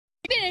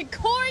in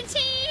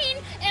quarantine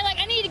and like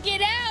I need to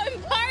get out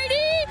and party.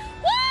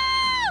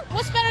 Woo!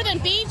 What's better than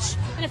beach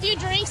and a few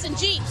drinks and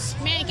Jeeps?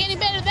 Man, getting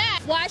better than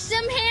that. Wash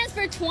them hands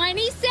for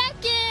 20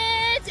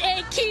 seconds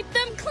and keep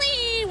them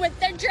clean with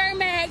the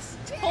Germ-X.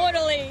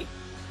 Totally.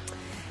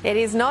 It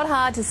is not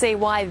hard to see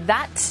why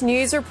that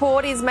news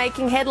report is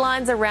making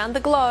headlines around the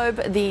globe.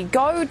 The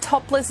Go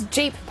Topless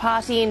Jeep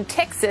party in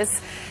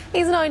Texas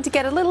is known to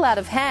get a little out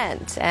of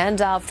hand. And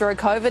after a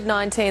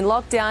COVID-19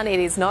 lockdown, it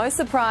is no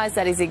surprise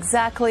that is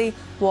exactly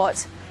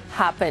what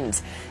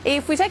happened.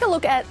 If we take a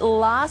look at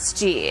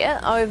last year,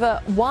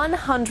 over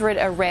 100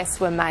 arrests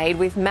were made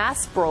with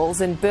mass brawls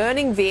and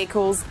burning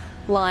vehicles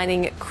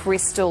lining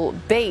Crystal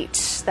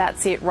Beach.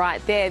 That's it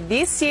right there.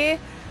 This year,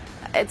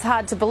 it's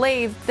hard to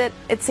believe that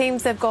it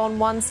seems they've gone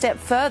one step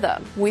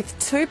further, with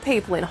 2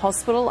 people in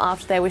hospital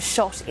after they were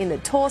shot in the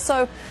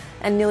torso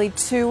and nearly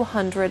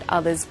 200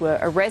 others were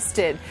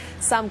arrested.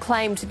 Some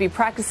claim to be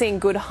practicing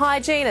good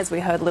hygiene. As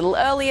we heard a little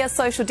earlier,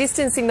 social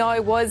distancing,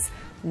 though, was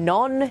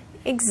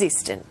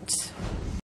non-existent.